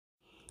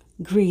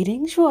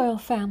Greetings, royal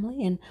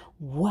family, and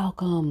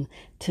welcome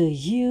to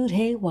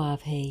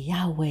Yahweh,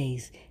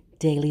 Yahweh's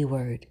Daily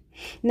Word.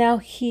 Now,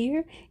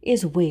 here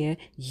is where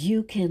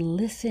you can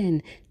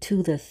listen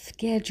to the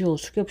scheduled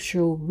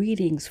scriptural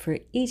readings for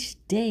each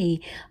day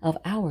of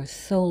our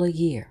solar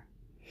year.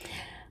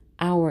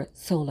 Our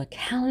solar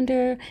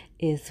calendar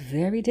is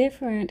very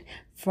different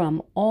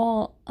from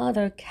all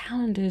other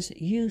calendars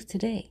used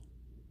today.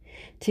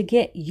 To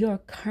get your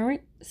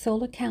current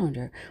solar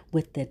calendar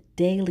with the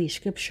daily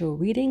scriptural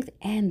readings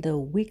and the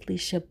weekly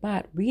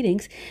Shabbat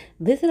readings,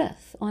 visit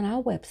us on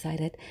our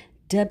website at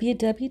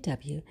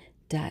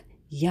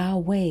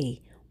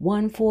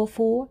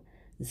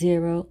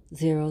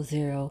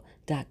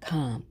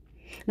www.yahweh144000.com.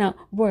 Now,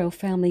 royal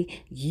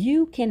family,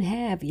 you can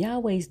have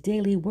Yahweh's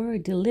daily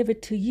word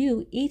delivered to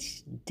you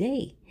each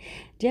day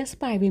just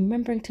by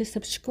remembering to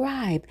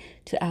subscribe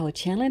to our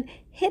channel and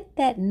hit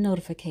that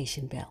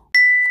notification bell.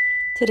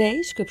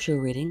 Today's scripture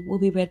reading will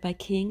be read by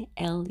King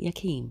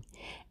Yakim,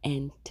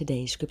 and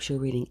today's scripture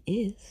reading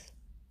is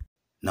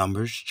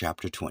Numbers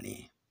chapter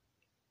 20.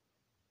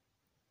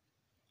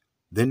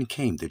 Then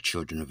came the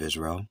children of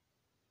Israel,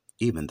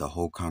 even the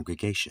whole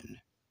congregation,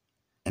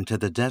 into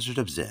the desert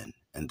of Zin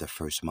in the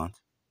first month,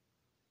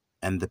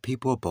 and the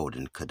people abode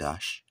in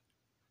Kadesh,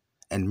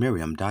 and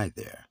Miriam died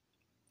there,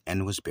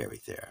 and was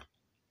buried there.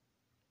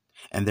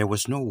 And there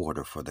was no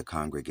water for the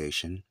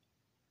congregation,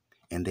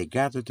 and they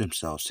gathered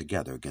themselves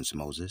together against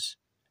Moses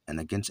and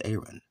against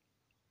Aaron.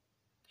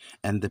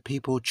 And the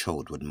people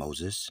chode with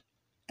Moses,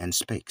 and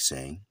spake,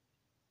 saying,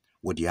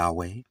 Would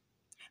Yahweh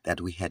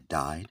that we had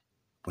died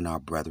when our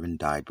brethren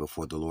died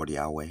before the Lord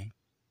Yahweh?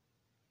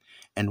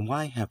 And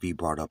why have ye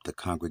brought up the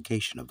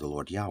congregation of the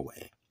Lord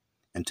Yahweh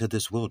into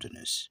this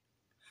wilderness,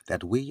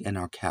 that we and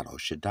our cattle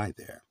should die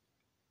there?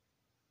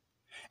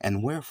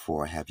 And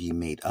wherefore have ye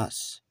made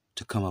us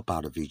to come up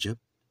out of Egypt,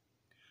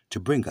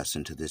 to bring us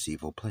into this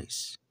evil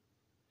place?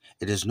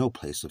 It is no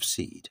place of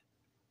seed,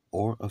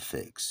 or of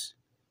figs,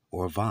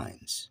 or of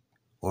vines,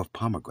 or of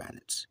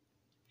pomegranates,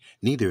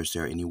 neither is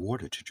there any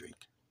water to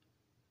drink.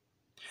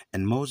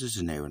 And Moses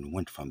and Aaron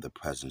went from the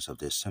presence of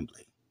the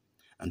assembly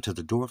unto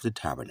the door of the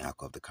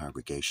tabernacle of the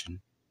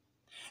congregation,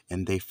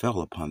 and they fell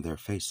upon their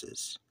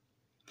faces.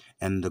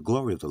 And the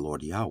glory of the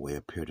Lord Yahweh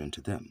appeared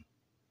unto them.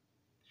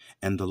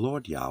 And the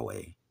Lord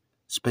Yahweh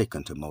spake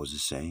unto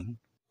Moses, saying,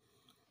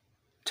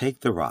 Take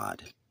the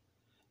rod,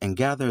 and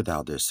gather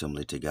thou the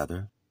assembly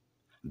together,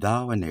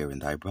 thou and Aaron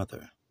thy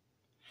brother,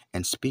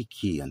 and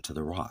speak ye unto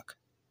the rock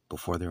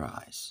before their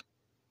eyes.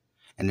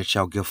 And it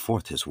shall give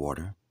forth his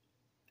water,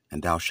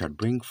 and thou shalt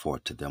bring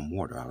forth to them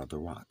water out of the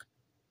rock.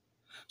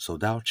 So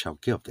thou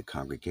shalt give the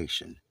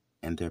congregation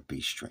and their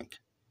beasts drink.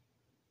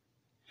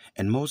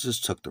 And Moses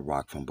took the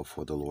rock from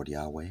before the Lord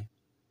Yahweh,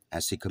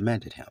 as he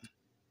commanded him.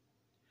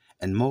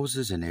 And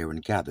Moses and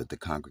Aaron gathered the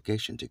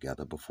congregation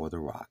together before the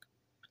rock.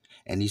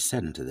 And he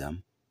said unto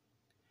them,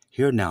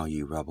 Hear now,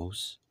 ye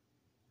rebels,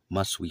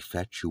 must we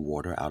fetch you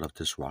water out of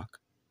this rock?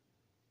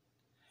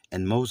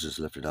 And Moses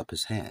lifted up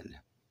his hand,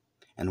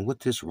 and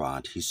with his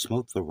rod he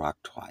smote the rock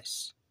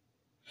twice,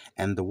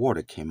 and the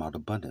water came out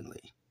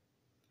abundantly.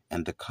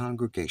 And the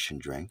congregation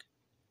drank,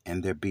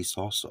 and their beasts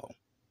also.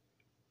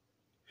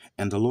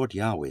 And the Lord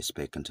Yahweh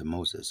spake unto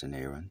Moses and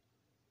Aaron,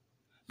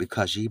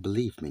 Because ye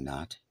believed me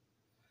not,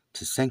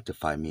 to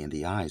sanctify me in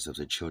the eyes of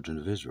the children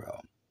of Israel,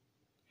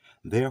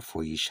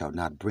 therefore ye shall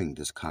not bring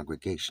this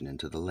congregation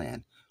into the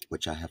land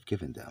which I have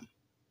given them.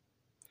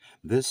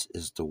 This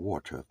is the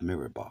water of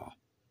Meribah,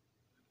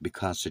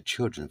 because the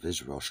children of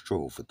Israel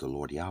strove with the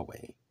Lord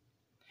Yahweh,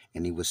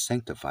 and he was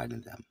sanctified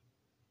in them.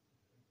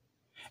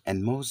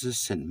 And Moses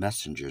sent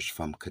messengers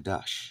from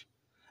Kadesh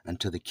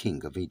unto the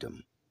king of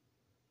Edom.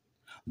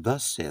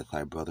 Thus saith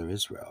thy brother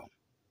Israel,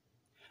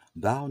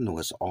 Thou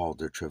knowest all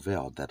the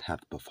travail that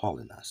hath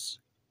befallen us,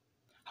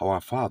 how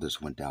our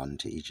fathers went down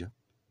into Egypt,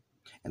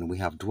 and we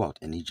have dwelt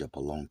in Egypt a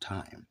long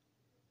time.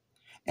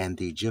 And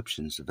the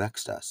Egyptians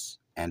vexed us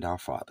and our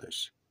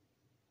fathers.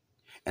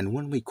 And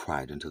when we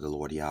cried unto the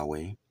Lord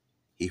Yahweh,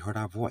 he heard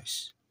our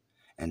voice,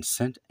 and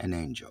sent an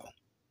angel,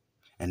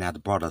 and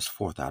hath brought us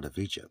forth out of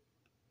Egypt.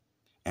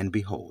 And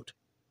behold,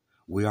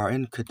 we are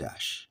in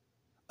Kadesh,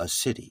 a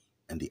city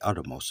in the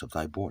uttermost of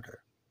thy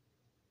border.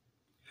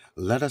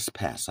 Let us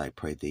pass, I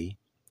pray thee,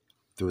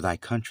 through thy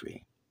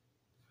country.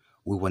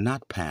 We will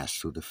not pass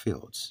through the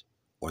fields,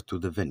 or through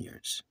the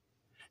vineyards,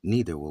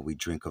 neither will we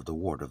drink of the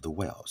water of the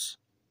wells.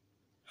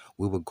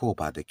 We will go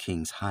by the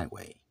king's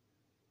highway.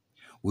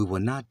 We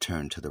will not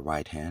turn to the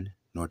right hand,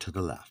 nor to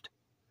the left,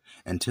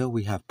 until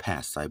we have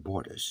passed thy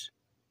borders.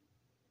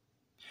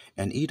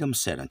 And Edom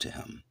said unto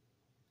him,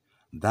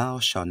 Thou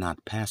shalt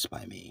not pass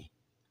by me,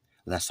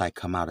 lest I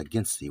come out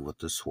against thee with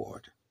the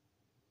sword.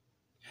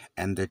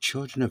 And the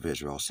children of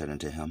Israel said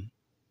unto him,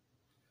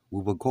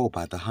 We will go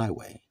by the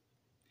highway,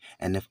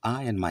 and if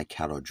I and my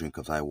cattle drink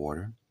of thy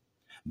water,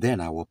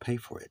 then I will pay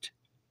for it.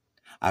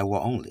 I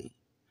will only,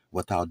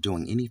 without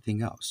doing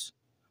anything else,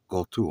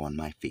 go through on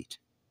my feet.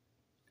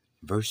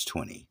 Verse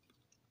 20.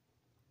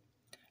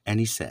 And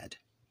he said,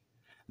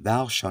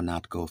 Thou shalt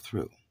not go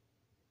through.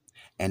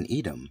 And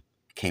Edom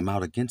came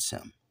out against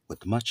him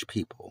with much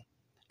people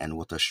and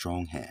with a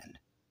strong hand.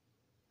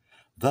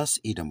 Thus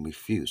Edom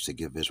refused to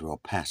give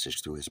Israel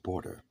passage through his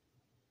border.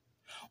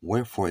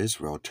 Wherefore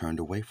Israel turned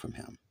away from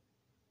him.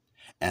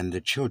 And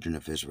the children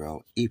of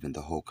Israel, even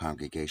the whole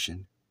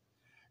congregation,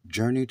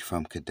 journeyed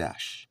from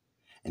Kadesh,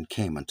 and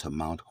came unto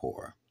Mount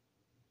Hor.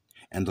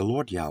 And the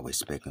Lord Yahweh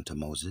spake unto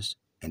Moses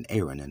and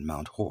Aaron in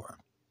Mount Hor,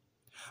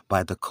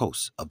 by the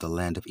coast of the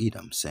land of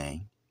Edom,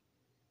 saying,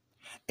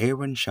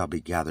 Aaron shall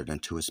be gathered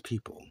unto his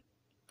people,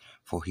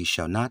 for he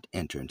shall not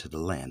enter into the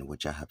land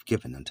which I have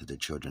given unto the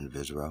children of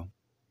Israel,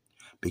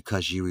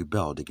 because ye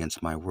rebelled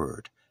against my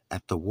word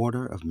at the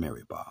water of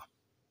Meribah.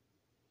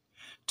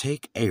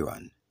 Take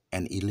Aaron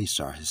and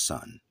Eleazar his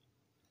son,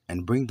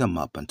 and bring them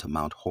up unto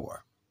Mount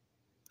Hor,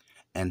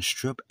 and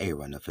strip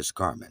Aaron of his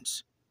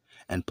garments,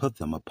 and put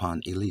them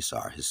upon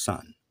Eleazar his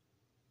son.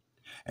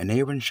 And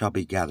Aaron shall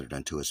be gathered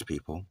unto his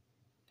people,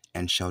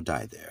 and shall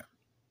die there.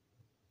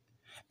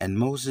 And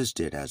Moses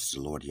did as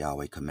the Lord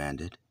Yahweh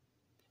commanded,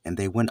 and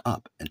they went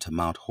up into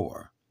Mount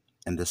Hor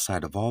in the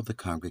sight of all the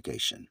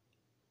congregation.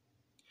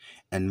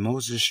 And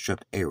Moses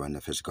stripped Aaron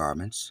of his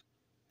garments,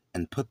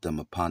 and put them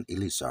upon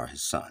Eleazar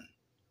his son.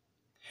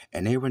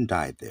 And Aaron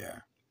died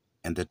there,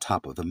 in the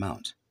top of the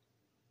mount.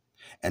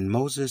 And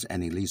Moses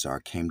and Eleazar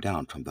came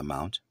down from the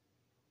mount,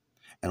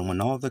 and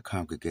when all the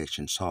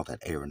congregation saw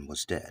that Aaron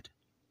was dead,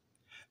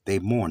 they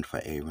mourned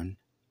for Aaron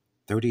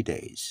 30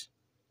 days,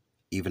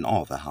 even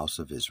all the house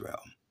of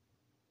Israel.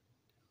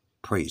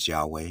 Praise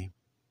Yahweh,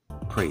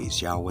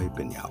 praise Yahweh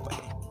ben Yahweh.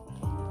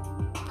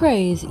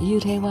 Praise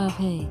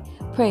Yud-Heh-Wav-Heh.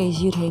 Praise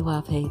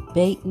Yud-Heh-Wav-Heh.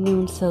 Beit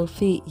Nun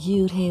Sofit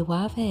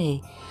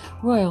Yud-Heh-Wav-Heh.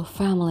 Royal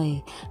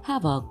family,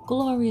 have a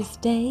glorious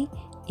day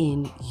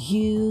in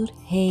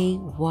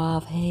Yud-Heh-Wav-Heh.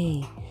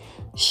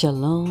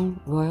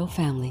 Shalom, royal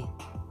family.